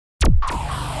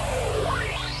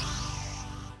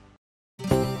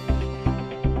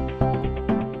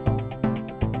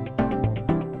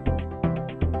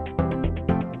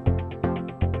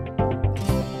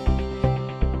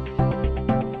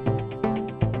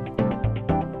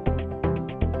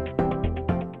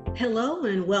Hello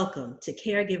and welcome to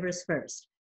Caregivers First,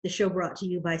 the show brought to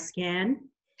you by SCAN,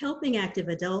 helping active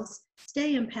adults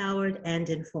stay empowered and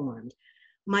informed.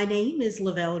 My name is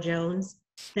Lavelle Jones.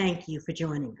 Thank you for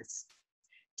joining us.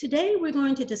 Today, we're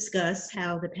going to discuss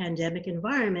how the pandemic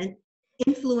environment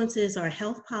influences our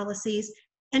health policies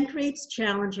and creates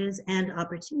challenges and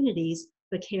opportunities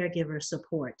for caregiver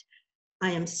support.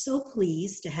 I am so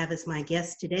pleased to have as my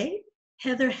guest today,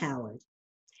 Heather Howard.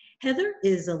 Heather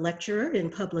is a lecturer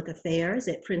in public affairs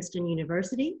at Princeton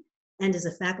University and is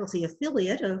a faculty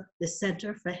affiliate of the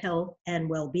Center for Health and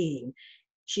Wellbeing.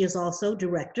 She is also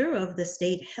director of the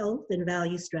State Health and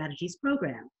Value Strategies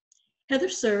Program. Heather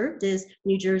served as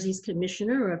New Jersey's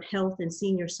Commissioner of Health and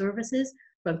Senior Services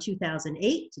from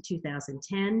 2008 to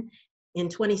 2010. In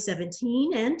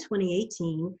 2017 and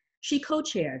 2018, she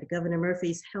co-chaired Governor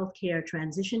Murphy's Healthcare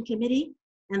Transition Committee,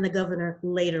 and the governor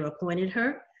later appointed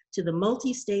her to the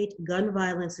Multi-State Gun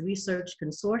Violence Research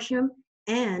Consortium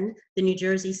and the New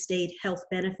Jersey State Health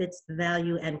Benefits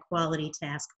Value and Quality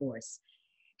Task Force.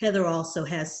 Heather also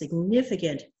has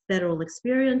significant federal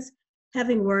experience,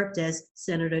 having worked as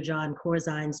Senator John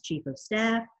Corzine's Chief of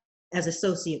Staff, as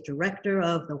Associate Director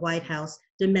of the White House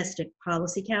Domestic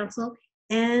Policy Council,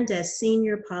 and as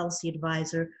Senior Policy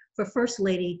Advisor for First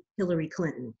Lady Hillary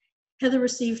Clinton. Heather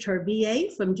received her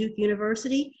BA from Duke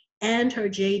University and her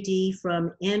JD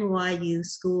from NYU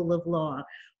School of Law.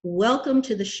 Welcome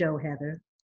to the show, Heather.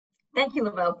 Thank you,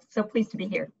 Lavelle. So pleased to be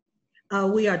here.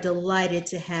 We are delighted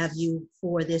to have you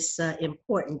for this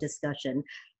important discussion.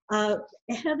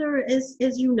 Heather, as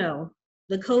you know,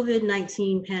 the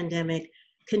COVID-19 pandemic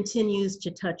continues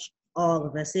to touch all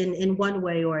of us in one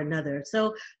way or another.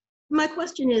 So my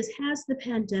question is, has the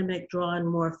pandemic drawn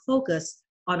more focus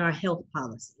on our health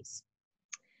policies?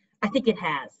 I think it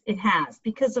has. It has,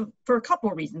 for a couple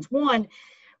of reasons. One,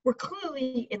 we're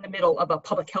clearly in the middle of a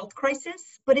public health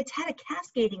crisis, but it's had a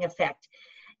cascading effect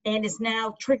and has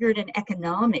now triggered an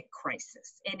economic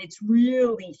crisis. And it's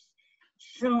really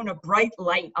shown a bright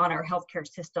light on our healthcare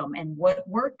system and what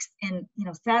works and,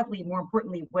 sadly, more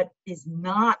importantly, what is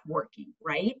not working,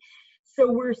 right?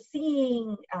 So we're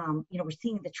seeing,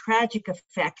 the tragic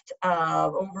effect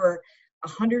of over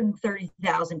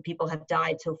 130,000 people have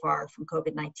died so far from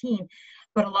COVID-19,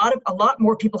 but a lot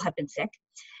more people have been sick,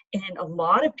 and a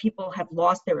lot of people have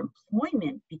lost their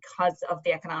employment because of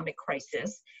the economic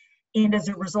crisis, and as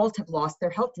a result have lost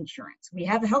their health insurance. We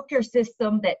have a healthcare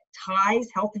system that ties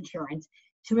health insurance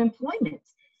to employment.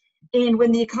 And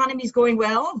when the economy is going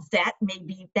well, that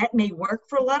may work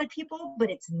for a lot of people, but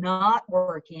it's not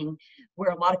working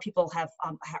where a lot of people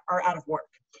are out of work.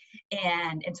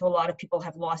 And so a lot of people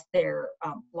have lost their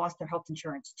health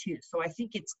insurance too. So I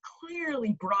think it's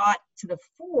clearly brought to the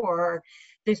fore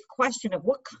this question of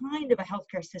what kind of a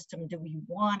healthcare system do we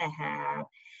want to have?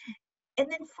 And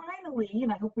then finally,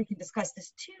 and I hope we can discuss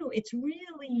this too, it's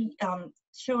really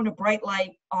shown a bright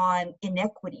light on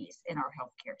inequities in our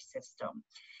healthcare system.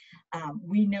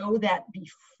 We know that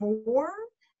before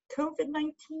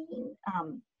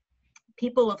COVID-19,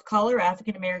 people of color,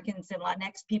 African Americans and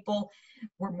Latinx people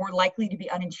were more likely to be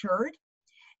uninsured.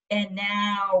 And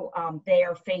now they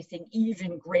are facing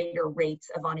even greater rates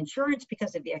of uninsurance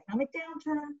because of the economic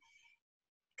downturn,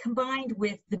 combined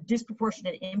with the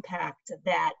disproportionate impact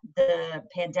that the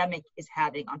pandemic is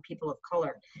having on people of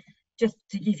color. Just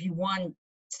to give you one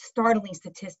startling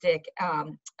statistic,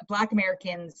 Black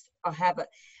Americans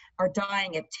are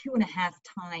dying at 2.5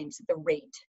 times the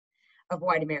rate of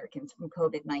white Americans from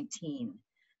COVID-19.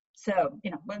 So,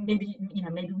 maybe we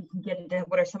can get into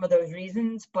what are some of those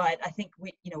reasons, but I think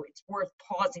it's worth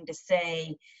pausing to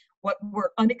say what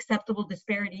were unacceptable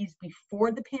disparities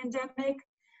before the pandemic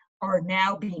are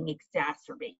now being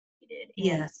exacerbated.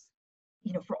 Yes.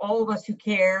 And, for all of us who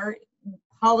care,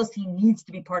 policy needs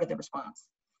to be part of the response.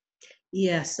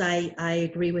 Yes, I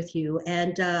agree with you.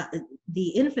 And the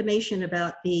information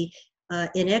about the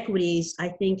inequities, I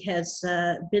think, has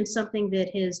been something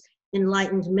that has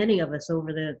enlightened many of us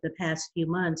over the past few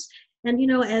months. And,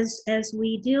 as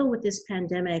we deal with this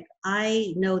pandemic,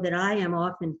 I know that I am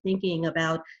often thinking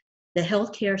about the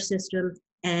healthcare system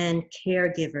and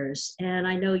caregivers. And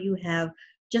I know you have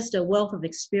just a wealth of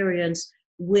experience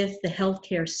with the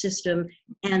healthcare system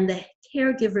and the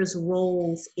caregivers'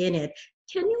 roles in it.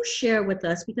 Can you share with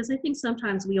us, because I think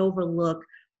sometimes we overlook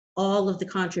all of the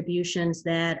contributions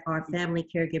that our family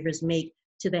caregivers make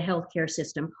to the healthcare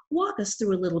system. Walk us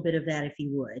through a little bit of that, if you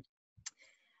would.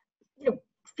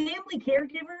 Family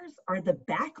caregivers are the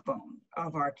backbone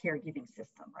of our caregiving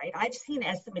system, right? I've seen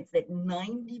estimates that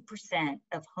 90%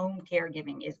 of home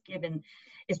caregiving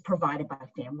is provided by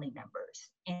family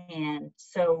members. And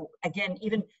so again,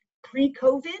 even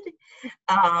pre-COVID,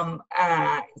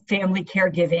 family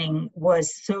caregiving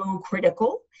was so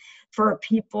critical for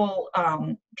people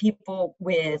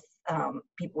with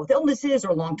illnesses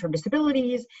or long-term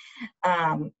disabilities.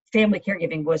 Family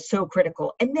caregiving was so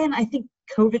critical. And then I think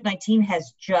COVID-19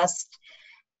 has just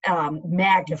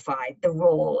magnified the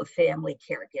role of family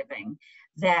caregiving.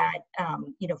 That,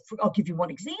 I'll give you one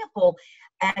example.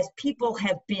 As people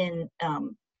have been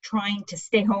trying to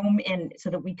stay home and so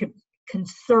that we could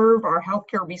conserve our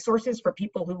healthcare resources for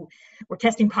people who were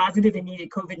testing positive and needed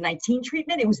COVID-19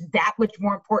 treatment, it was that much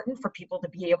more important for people to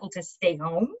be able to stay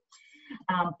home.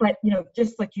 But,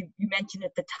 just like you mentioned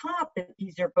at the top, that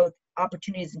these are both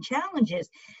opportunities and challenges.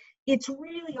 It's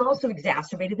really also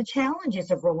exacerbated the challenges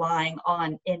of relying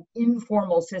on an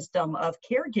informal system of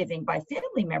caregiving by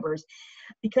family members,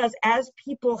 because as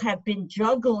people have been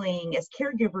juggling, as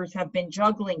caregivers have been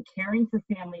juggling caring for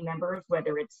family members,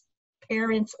 whether it's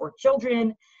parents or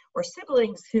children or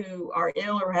siblings who are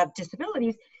ill or have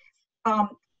disabilities,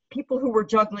 people who were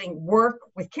juggling work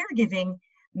with caregiving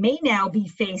may now be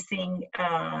facing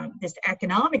this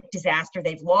economic disaster.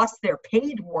 They've lost their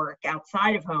paid work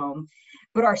outside of home,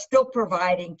 but are still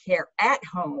providing care at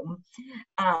home.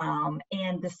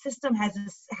 And the system has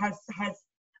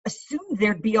assumed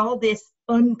there'd be all this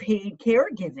unpaid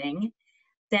caregiving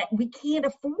that we can't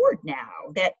afford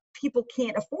now, that people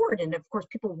can't afford. And of course,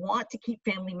 people want to keep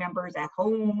family members at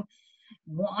home,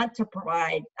 want to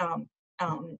provide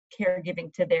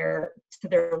caregiving to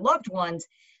their loved ones.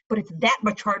 But it's that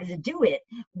much harder to do it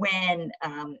when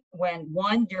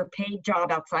one, your paid job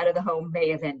outside of the home may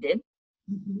have ended,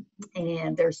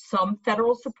 and there's some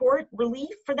federal support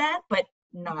relief for that, but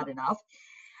not enough.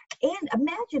 And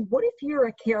imagine, what if you're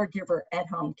a caregiver at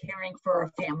home caring for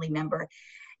a family member,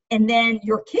 and then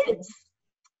your kids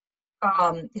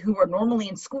who are normally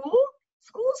in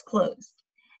school's closed,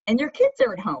 and your kids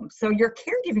are at home, so your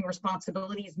caregiving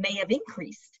responsibilities may have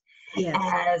increased. Yes.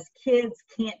 As kids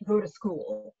can't go to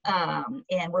school.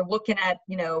 And we're looking at,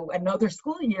 another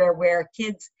school year where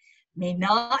kids may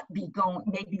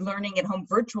be learning at home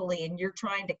virtually, and you're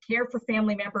trying to care for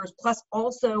family members, plus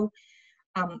also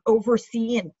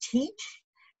oversee and teach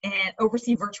and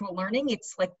oversee virtual learning.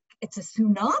 It's a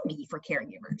tsunami for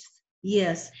caregivers.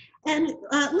 Yes. And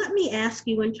let me ask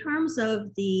you, in terms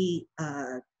of the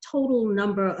total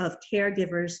number of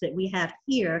caregivers that we have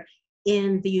here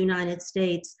in the United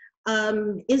States,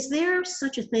 is there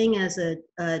such a thing as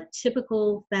a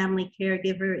typical family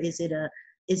caregiver? Is it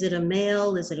a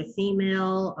male? Is it a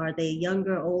female? Are they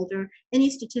younger, older?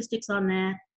 Any statistics on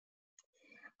that?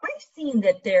 I've seen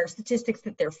that there are statistics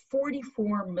that there are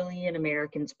 44 million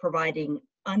Americans providing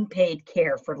unpaid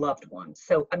care for loved ones.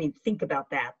 So, think about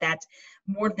that. That's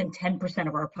more than 10%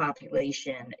 of our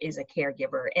population is a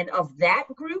caregiver. And of that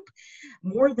group,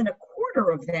 more than a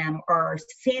quarter of them are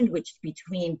sandwiched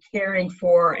between caring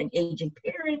for an aging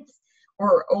parent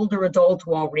or older adult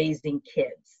while raising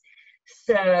kids.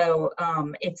 So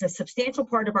it's a substantial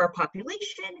part of our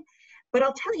population, but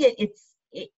I'll tell you,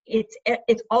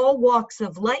 it's all walks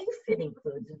of life. It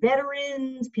includes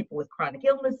veterans, people with chronic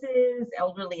illnesses,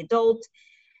 elderly adults.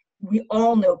 We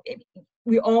all know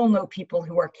people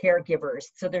who are caregivers.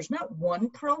 So there's not one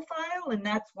profile, and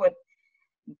that's what,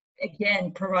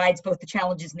 again, provides both the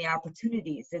challenges and the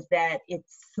opportunities, is that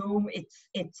it's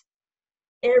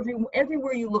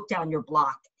everywhere you look down your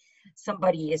block,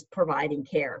 somebody is providing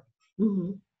care.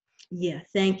 Mm-hmm. Yeah,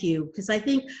 thank you. Because I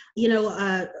think,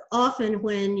 often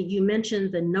when you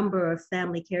mention the number of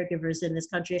family caregivers in this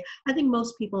country, I think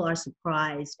most people are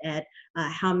surprised at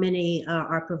how many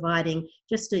are providing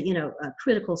just a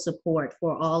critical support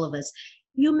for all of us.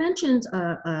 You mentioned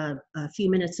a few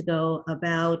minutes ago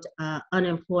about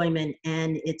unemployment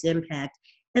and its impact.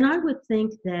 And I would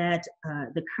think that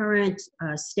the current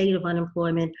state of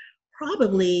unemployment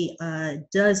probably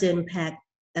does impact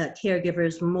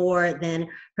caregivers more than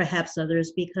perhaps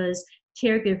others, because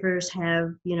caregivers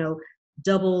have,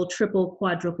 double, triple,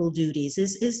 quadruple duties.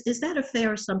 Is that a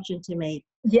fair assumption to make?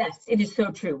 Yes, it is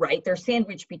so true, right? They're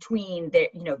sandwiched between they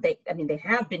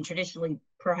have been traditionally,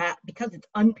 perhaps because it's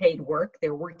unpaid work,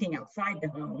 they're working outside the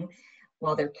home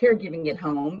while they're caregiving at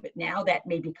home. But now that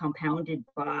may be compounded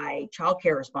by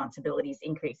childcare responsibilities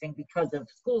increasing because of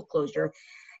school closure.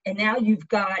 And now you've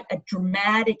got a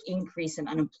dramatic increase in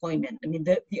unemployment.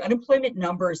 The unemployment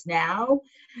numbers now,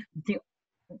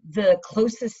 the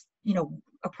closest,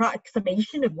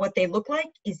 approximation of what they look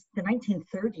like is the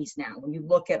 1930s now. When you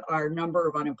look at our number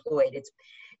of unemployed,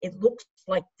 it looks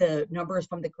like the numbers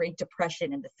from the Great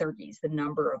Depression in the 30s, the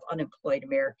number of unemployed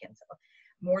Americans,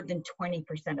 more than 20%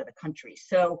 of the country.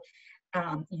 So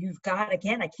you've got,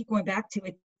 again, I keep going back to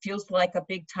it, feels like a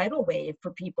big tidal wave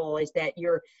for people, is that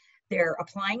they're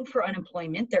applying for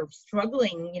unemployment, they're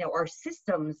struggling. Our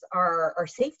systems, our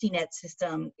safety net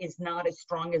system is not as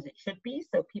strong as it should be.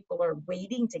 So people are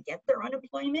waiting to get their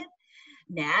unemployment,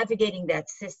 navigating that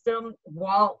system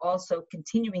while also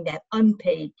continuing that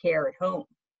unpaid care at home.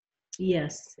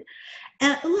 Yes.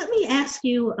 Let me ask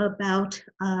you about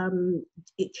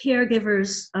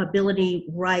caregivers' ability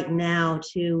right now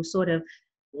to sort of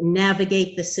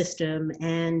navigate the system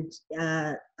and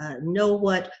know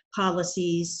what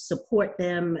policies support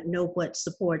them, know what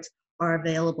supports are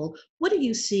available. What are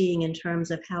you seeing in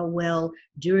terms of how well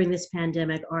during this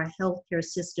pandemic our healthcare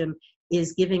system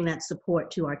is giving that support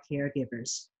to our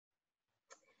caregivers?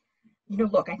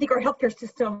 Look, I think our healthcare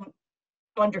system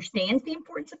understands the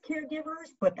importance of caregivers,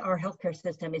 but our healthcare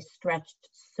system is stretched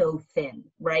so thin,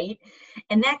 right?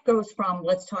 And that goes from,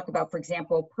 let's talk about, for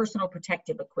example, personal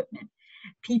protective equipment,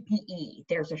 PPE.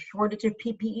 There's a shortage of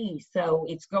PPE, so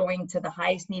it's going to the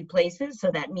highest need places.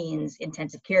 So that means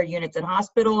intensive care units in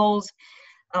hospitals,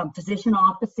 physician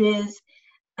offices.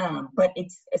 But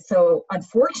so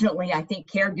unfortunately, I think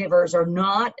caregivers are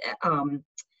not,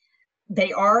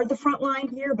 they are the front line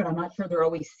here, but I'm not sure they're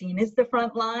always seen as the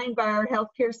front line by our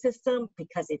healthcare system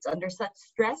because it's under such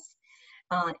stress.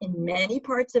 In many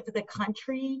parts of the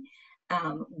country,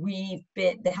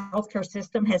 the healthcare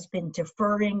system has been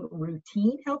deferring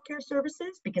routine healthcare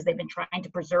services because they've been trying to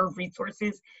preserve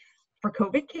resources for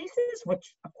COVID cases,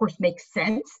 which of course makes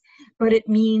sense, but it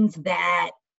means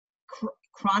that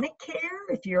chronic care,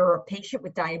 if you're a patient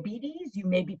with diabetes, you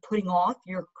may be putting off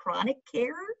your chronic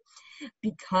care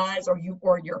because, or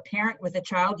you're a parent with a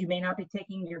child, you may not be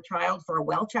taking your child for a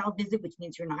well child visit, which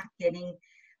means your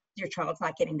child's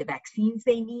not getting the vaccines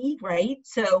they need, right?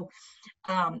 So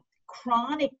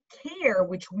chronic care,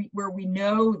 where we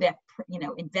know that,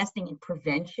 investing in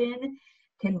prevention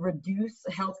can reduce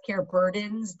healthcare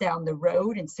burdens down the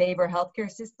road and save our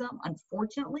healthcare system.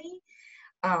 Unfortunately,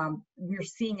 we're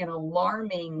seeing an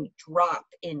alarming drop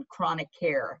in chronic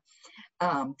care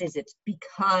visits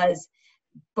because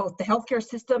both the healthcare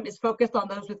system is focused on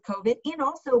those with COVID, and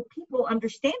also people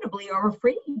understandably are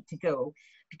afraid to go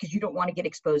because you don't want to get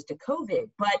exposed to COVID.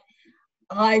 But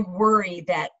I worry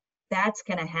that that's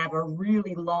going to have a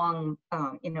really long,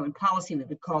 in policy, we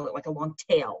would call it like a long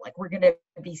tail. Like we're going to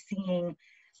be seeing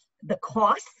the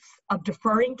costs of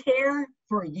deferring care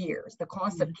for years, the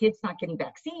cost of kids not getting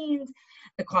vaccines,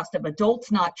 the cost of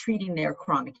adults not treating their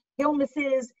chronic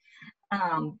illnesses,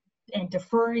 and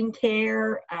deferring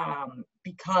care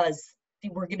because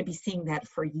we're going to be seeing that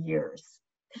for years,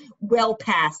 well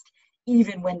past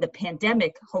even when the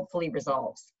pandemic hopefully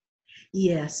resolves.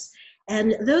 Yes.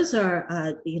 And those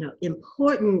are,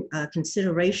 important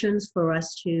considerations for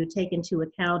us to take into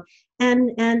account.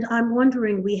 And I'm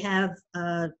wondering, we have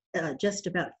just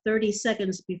about 30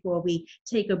 seconds before we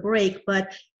take a break,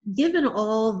 but given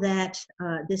all that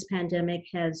this pandemic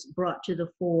has brought to the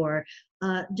fore,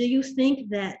 do you think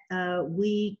that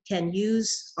we can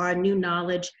use our new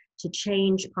knowledge to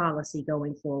change policy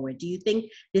going forward? Do you think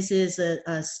this is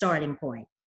a starting point?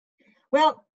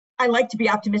 Well, I like to be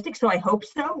optimistic, so I hope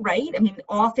so, right? I mean,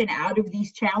 often out of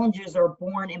these challenges are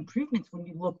born improvements. When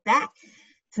you look back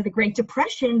to the Great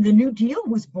Depression, the New Deal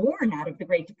was born out of the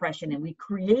Great Depression, and we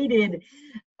created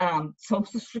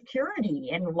Social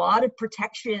Security and a lot of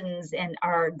protections and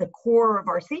the core of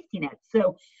our safety net.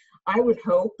 So I would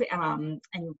hope and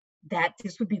that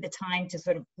this would be the time to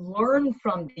sort of learn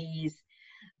from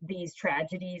these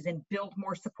tragedies and build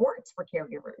more supports for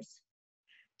caregivers.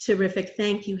 Terrific.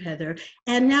 Thank you, Heather.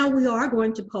 And now we are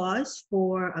going to pause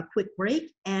for a quick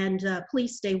break, and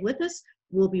please stay with us.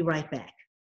 We'll be right back.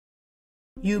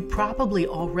 You probably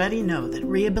already know that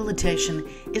rehabilitation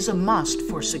is a must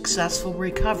for successful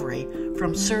recovery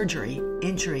from surgery,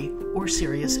 injury, or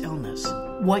serious illness.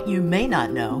 What you may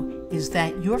not know is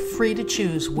that you're free to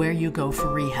choose where you go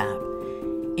for rehab.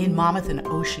 In Monmouth and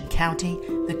Ocean County,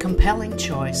 the compelling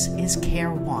choice is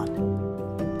Care One.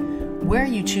 Where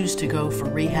you choose to go for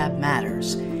rehab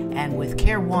matters, and with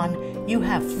Care One, you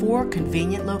have 4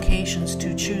 convenient locations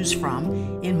to choose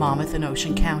from in Monmouth and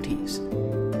Ocean counties.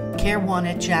 Care One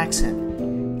at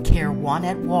Jackson, Care One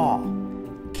at Wall,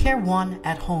 Care One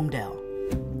at Homedale,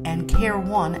 and Care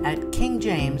One at King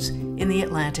James in the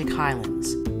Atlantic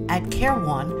Highlands. At Care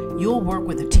One, you'll work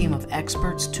with a team of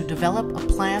experts to develop a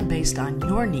plan based on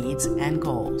your needs and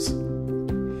goals.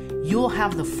 You'll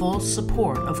have the full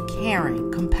support of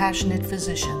caring, compassionate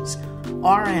physicians,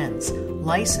 RNs,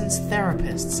 licensed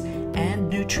therapists,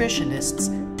 and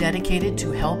nutritionists dedicated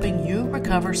to helping you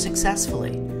recover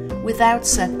successfully without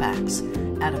setbacks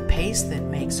at a pace that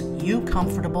makes you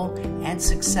comfortable and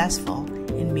successful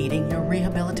in meeting your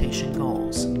rehabilitation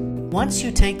goals. Once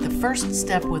you take the first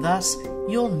step with us,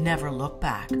 you'll never look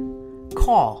back.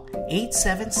 Call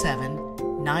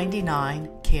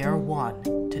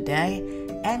 877-99-CARE-1 today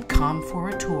and come for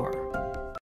a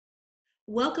tour.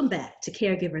 Welcome back to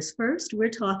Caregivers First. We're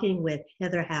talking with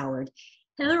Heather Howard.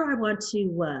 Heather, I want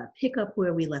to pick up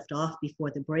where we left off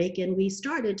before the break, and we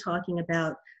started talking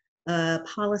about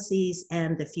policies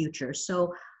and the future.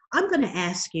 So I'm going to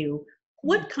ask you,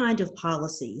 what kind of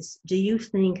policies do you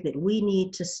think that we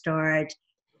need to start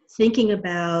thinking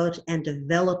about and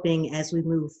developing as we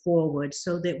move forward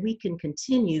so that we can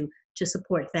continue to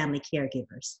support family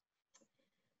caregivers?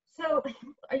 So,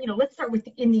 let's start with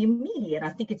in the immediate. I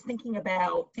think it's thinking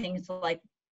about things like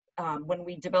when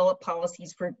we develop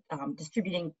policies for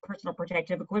distributing personal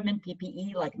protective equipment,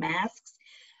 PPE, like masks.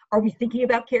 Are we thinking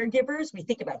about caregivers? We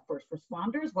think about first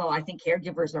responders. Well, I think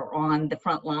caregivers are on the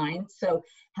front lines. So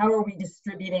how are we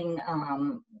distributing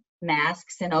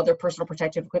masks and other personal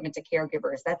protective equipment to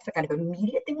caregivers? That's the kind of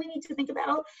immediate thing we need to think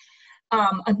about.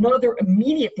 Another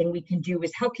immediate thing we can do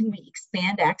is how can we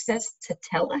expand access to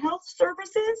telehealth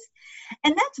services?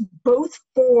 And that's both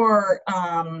for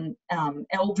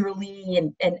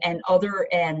elderly and other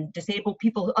and disabled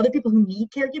people, other people who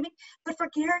need caregiving, but for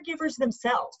caregivers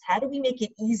themselves. How do we make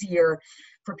it easier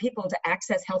for people to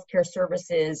access healthcare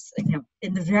services,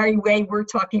 in the very way we're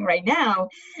talking right now,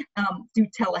 through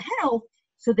telehealth,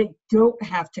 so they don't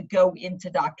have to go into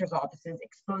doctor's offices,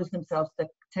 expose themselves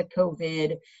to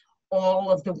COVID,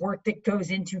 all of the work that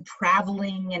goes into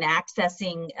traveling and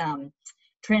accessing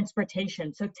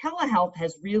transportation. So telehealth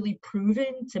has really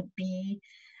proven to be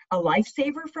a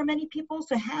lifesaver for many people.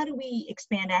 So how do we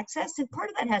expand access? And part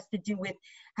of that has to do with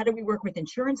how do we work with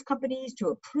insurance companies to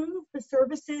approve the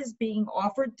services being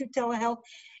offered through telehealth?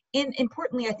 And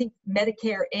importantly, I think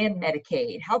Medicare and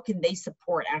Medicaid, how can they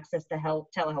support access to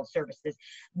telehealth services?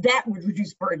 That would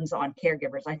reduce burdens on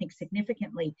caregivers, I think,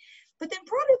 significantly. But then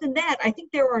broader than that, I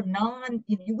think there are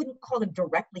you wouldn't call them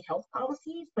directly health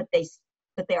policies, but they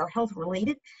are health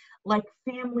related, like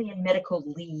family and medical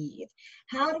leave.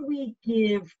 How do we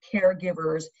give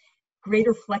caregivers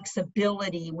greater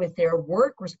flexibility with their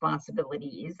work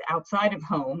responsibilities outside of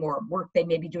home, or work they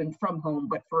may be doing from home,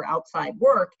 but for outside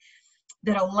work,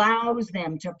 that allows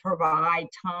them to provide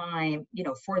time,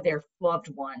 for their loved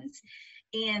ones?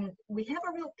 And we have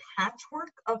a real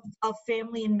patchwork of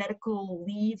family and medical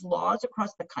leave laws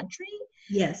across the country.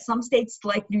 Yes. Some states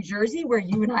like New Jersey, where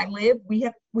you and I live, we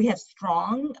have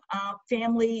strong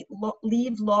family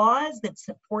leave laws that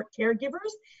support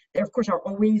caregivers. There, of course, are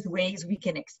always ways we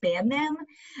can expand them,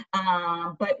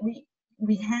 but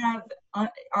we have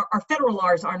our federal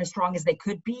laws aren't as strong as they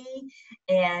could be,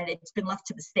 and it's been left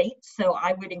to the states. So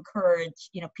I would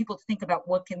encourage people to think about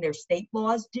what can their state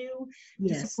laws do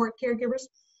to support caregivers.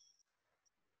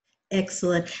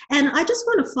 Excellent. And I just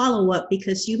want to follow up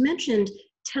because you mentioned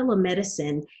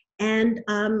telemedicine, and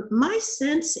my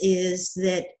sense is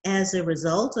that as a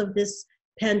result of this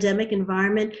pandemic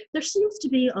environment, there seems to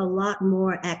be a lot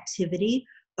more activity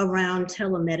around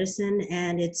telemedicine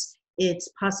and its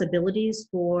possibilities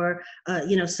for,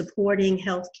 supporting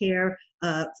healthcare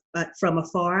from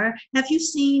afar. Have you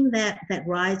seen that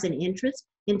rise in interest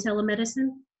in telemedicine?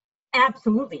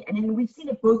 Absolutely. I mean, we've seen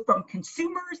it both from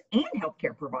consumers and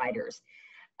healthcare providers.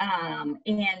 And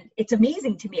it's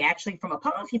amazing to me, actually, from a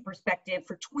policy perspective.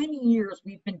 For 20 years,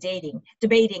 we've been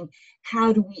debating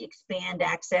how do we expand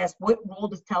access? What role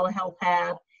does telehealth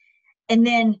have? And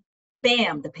then,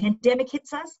 bam, the pandemic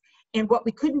hits us. And what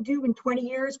we couldn't do in 20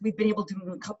 years, we've been able to do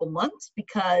in a couple months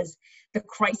because the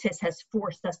crisis has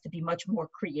forced us to be much more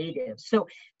creative. So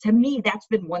to me, that's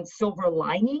been one silver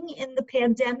lining in the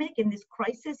pandemic, in this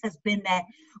crisis, has been that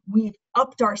we've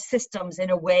upped our systems in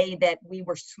a way that we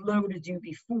were slow to do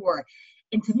before.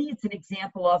 And to me, it's an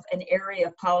example of an area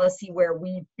of policy where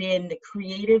we've been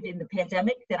creative in the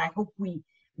pandemic that I hope we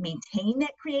maintain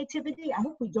that creativity. I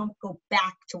hope we don't go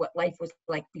back to what life was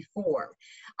like before.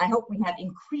 I hope we have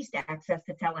increased access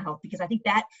to telehealth, because I think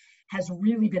that has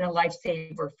really been a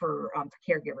lifesaver for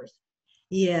caregivers.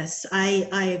 Yes,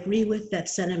 I agree with that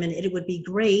sentiment. It would be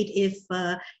great if,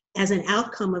 as an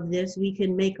outcome of this, we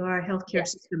can make our healthcare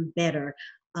system better.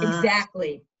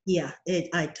 Exactly. Yeah,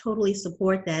 I totally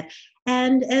support that.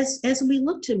 And as we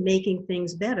look to making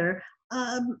things better,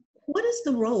 what is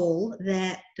the role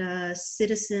that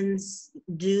citizens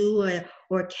do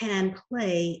or can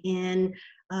play in,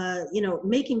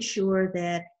 making sure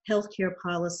that healthcare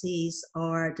policies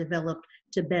are developed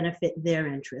to benefit their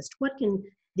interest? What can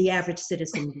the average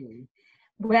citizen do?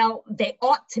 Well, they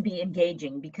ought to be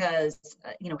engaging, because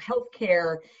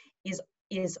healthcare is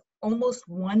is almost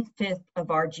 1/5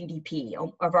 of our GDP,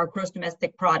 of our gross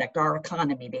domestic product, our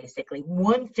economy, basically.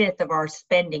 1/5 of our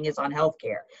spending is on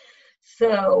healthcare.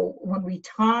 So when we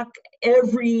talk,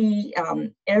 every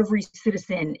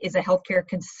citizen is a healthcare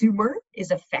consumer,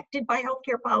 is affected by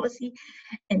healthcare policy,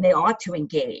 and they ought to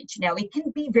engage. Now, it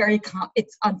can be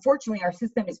it's unfortunately, our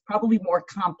system is probably more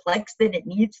complex than it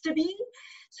needs to be.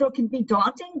 So it can be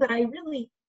daunting, but I really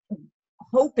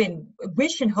hope and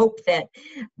wish and hope that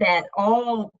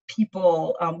all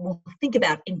people will think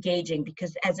about engaging,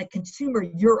 because as a consumer,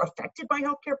 you're affected by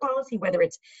healthcare policy, whether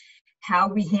it's how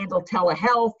we handle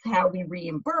telehealth, how we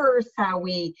reimburse,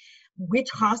 which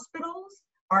hospitals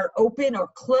are open or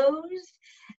closed,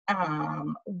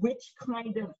 which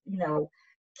kind of,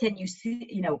 can you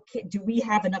see, do we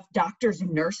have enough doctors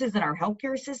and nurses in our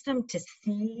healthcare system to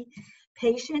see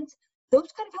patients?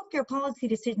 Those kind of healthcare policy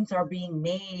decisions are being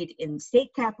made in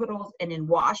state capitals and in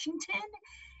Washington.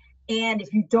 And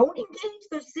if you don't engage,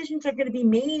 those decisions are going to be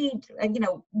made,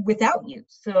 without you.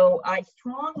 So I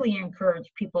strongly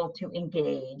encourage people to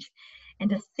engage and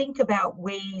to think about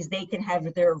ways they can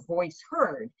have their voice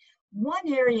heard. One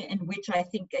area in which I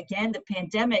think, again, the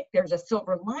pandemic, there's a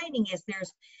silver lining, is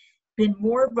there's been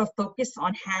more of a focus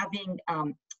on having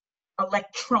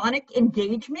electronic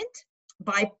engagement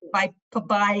by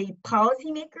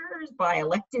policymakers, by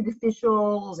elected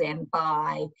officials, and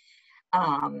by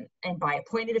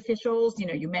appointed officials.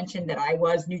 You mentioned that I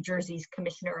was New Jersey's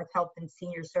Commissioner of Health and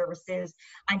Senior Services.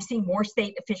 I'm seeing more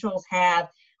state officials have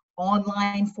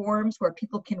online forums where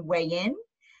people can weigh in.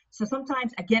 So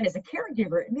sometimes, again, as a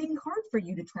caregiver, it may be hard for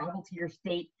you to travel to your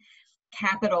state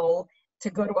capital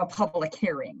to go to a public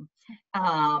hearing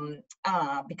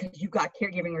because you've got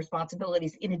caregiving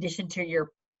responsibilities in addition to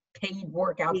your paid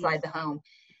work outside the home.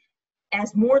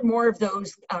 As more and more of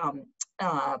those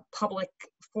public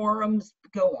forums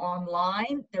go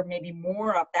online, there may be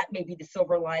more of that. May be the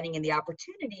silver lining and the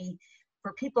opportunity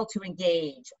for people to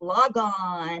engage, log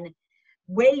on,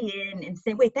 weigh in, and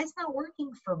say, wait, that's not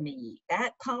working for me.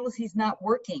 That policy's not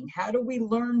working. How do we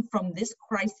learn from this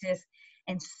crisis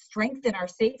and strengthen our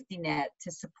safety net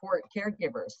to support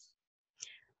caregivers?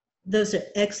 Those are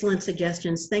excellent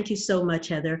suggestions. Thank you so much,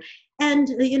 Heather. And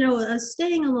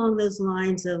staying along those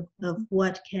lines of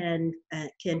what can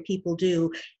people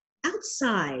do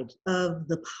outside of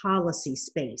the policy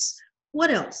space, what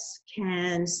else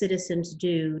can citizens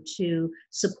do to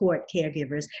support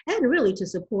caregivers and really to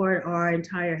support our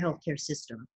entire healthcare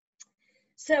system?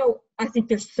 So I think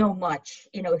there's so much.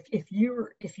 If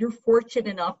you're fortunate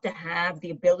enough to have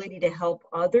the ability to help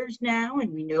others now,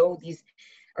 and we know these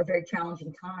are very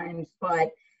challenging times, but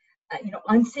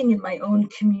I'm seeing in my own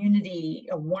community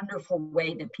a wonderful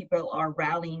way that people are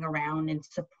rallying around and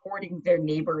supporting their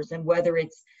neighbors, and whether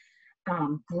it's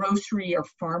grocery or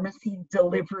pharmacy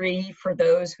delivery for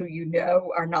those who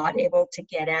are not able to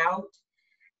get out.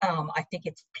 I think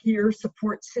it's peer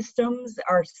support systems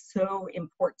are so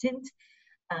important.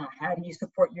 How do you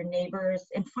support your neighbors?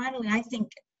 And finally, I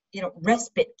think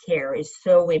respite care is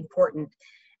so important,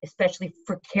 especially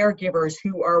for caregivers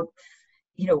who are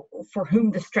for whom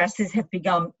the stresses have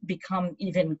become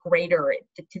even greater.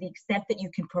 To the extent that you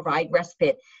can provide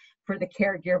respite for the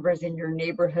caregivers in your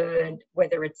neighborhood,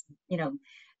 whether it's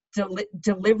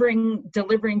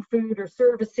delivering food or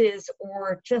services,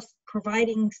 or just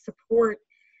providing support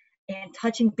and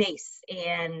touching base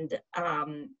and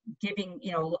giving.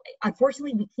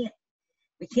 Unfortunately,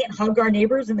 we can't hug our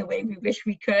neighbors in the way we wish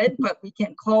we could, but we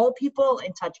can call people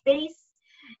and touch base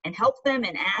and help them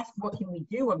and ask, what can we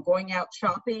do? I'm going out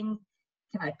shopping.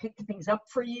 Can I pick things up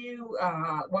for you?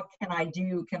 What can I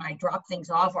do? Can I drop things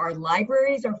off? Our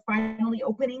libraries are finally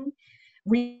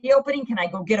reopening. Can I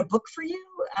go get a book for you?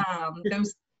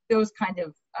 Those kind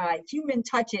of human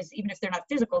touches, even if they're not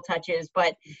physical touches,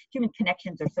 but human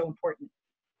connections are so important.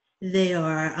 They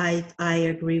are. I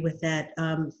agree with that.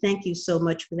 Thank you so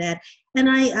much for that. And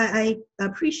I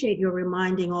appreciate your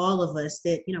reminding all of us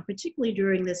that, particularly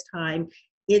during this time,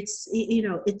 it's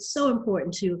so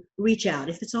important to reach out.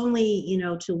 If it's only,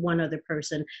 to one other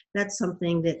person, that's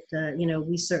something that,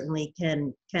 we certainly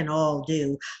can all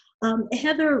do.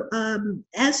 Heather,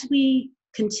 as we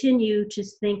continue to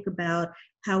think about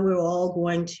how we're all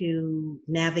going to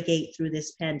navigate through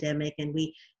this pandemic, and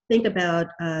we think about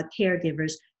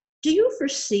caregivers, do you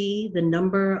foresee the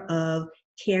number of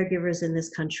caregivers in this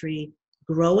country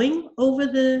growing over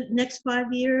the next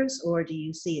 5 years, or do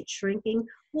you see it shrinking?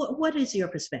 What is your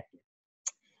perspective?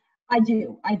 I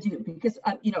do, because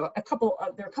there are a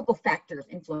couple factors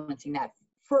influencing that.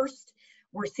 First,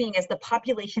 we're seeing as the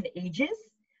population ages,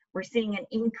 We're seeing an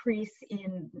increase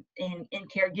in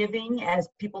caregiving as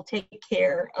people take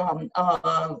care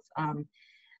of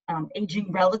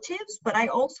aging relatives. But I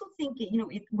also think,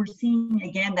 we're seeing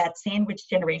again that sandwich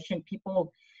generation,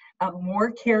 people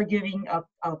more caregiving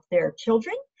of their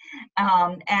children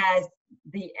as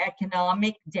the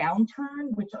economic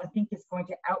downturn, which I think is going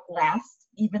to outlast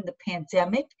even the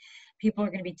pandemic. People are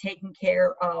going to be taking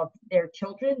care of their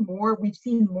children more. We've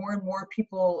seen more and more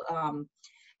people,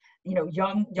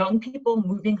 young people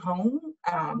moving home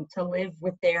to live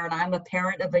with and I'm a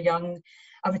parent of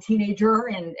a teenager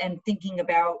and thinking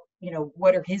about,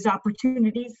 what are his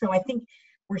opportunities. So I think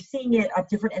we're seeing it at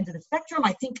different ends of the spectrum.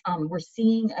 I think we're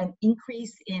seeing an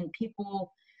increase in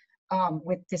people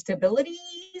with disabilities.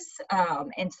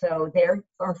 And so there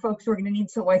are folks who are going to need,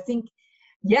 so I think,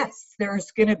 yes,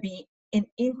 there's going to be an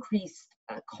increased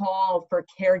call for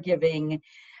caregiving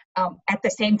at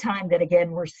the same time that,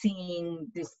 again, we're seeing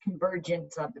this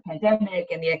convergence of the pandemic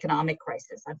and the economic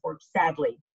crisis, unfortunately,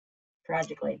 sadly,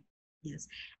 tragically. Yes.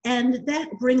 And that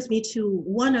brings me to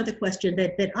one other question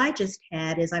that I just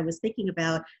had as I was thinking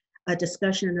about a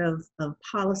discussion of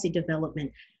policy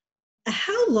development.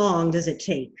 How long does it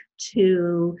take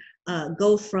to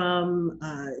go from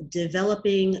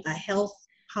developing a health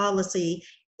policy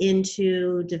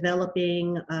into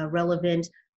developing relevant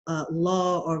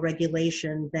law or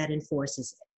regulation that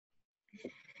enforces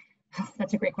it?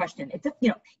 That's a great question.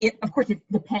 Of course, it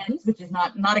depends, which is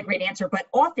not a great answer, but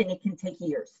often it can take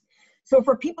years. So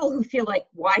for people who feel like,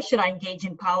 why should I engage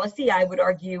in policy? I would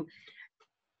argue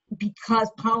because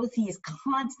policy is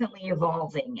constantly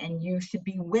evolving and you should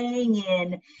be weighing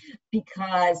in,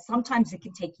 because sometimes it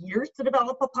can take years to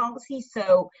develop a policy.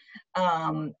 So,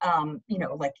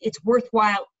 it's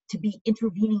worthwhile to be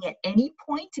intervening at any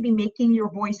point, to be making your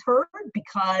voice heard,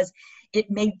 because it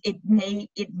may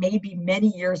be many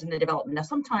years in the development. Now,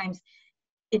 sometimes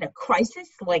in a crisis,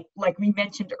 like we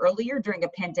mentioned earlier, during a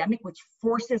pandemic, which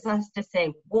forces us to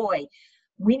say, boy,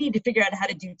 we need to figure out how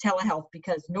to do telehealth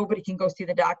because nobody can go see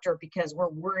the doctor because we're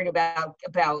worried about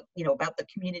the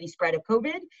community spread of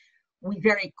COVID. We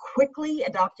very quickly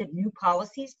adopted new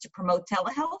policies to promote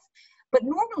telehealth, but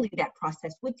normally that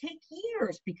process would take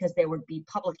years because there would be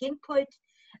public input,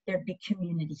 there'd be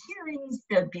community hearings,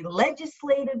 there'd be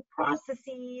legislative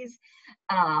processes,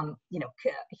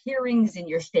 hearings in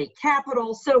your state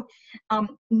capital. So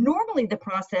normally the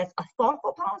process, a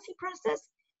thoughtful policy process,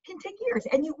 can take years,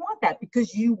 and you want that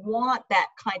because you want that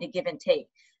kind of give and take.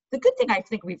 The good thing I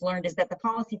think we've learned is that the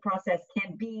policy process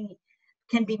can be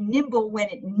nimble when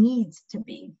it needs to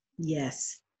be.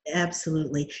 Yes,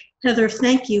 absolutely. Heather,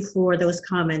 thank you for those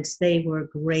comments. They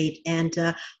were great, and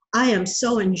I am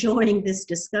so enjoying this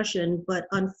discussion, but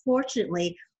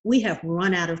unfortunately, we have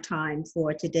run out of time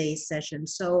for today's session.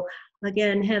 So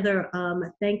again, Heather,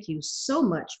 thank you so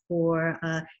much for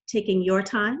taking your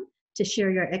time to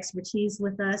share your expertise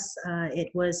with us. It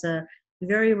was a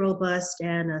very robust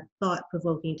and a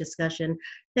thought-provoking discussion.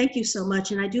 Thank you so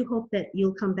much, and I do hope that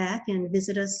you'll come back and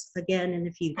visit us again in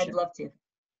the future. I'd love to.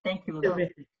 Thank you, Lavelle.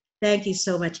 Thank you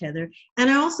so much, Heather. And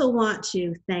I also want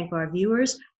to thank our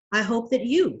viewers. I hope that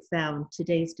you found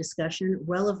today's discussion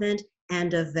relevant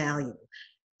and of value.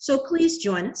 So please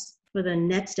join us for the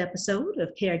next episode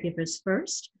of Caregivers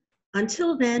First.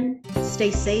 Until then, stay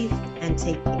safe and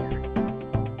take care.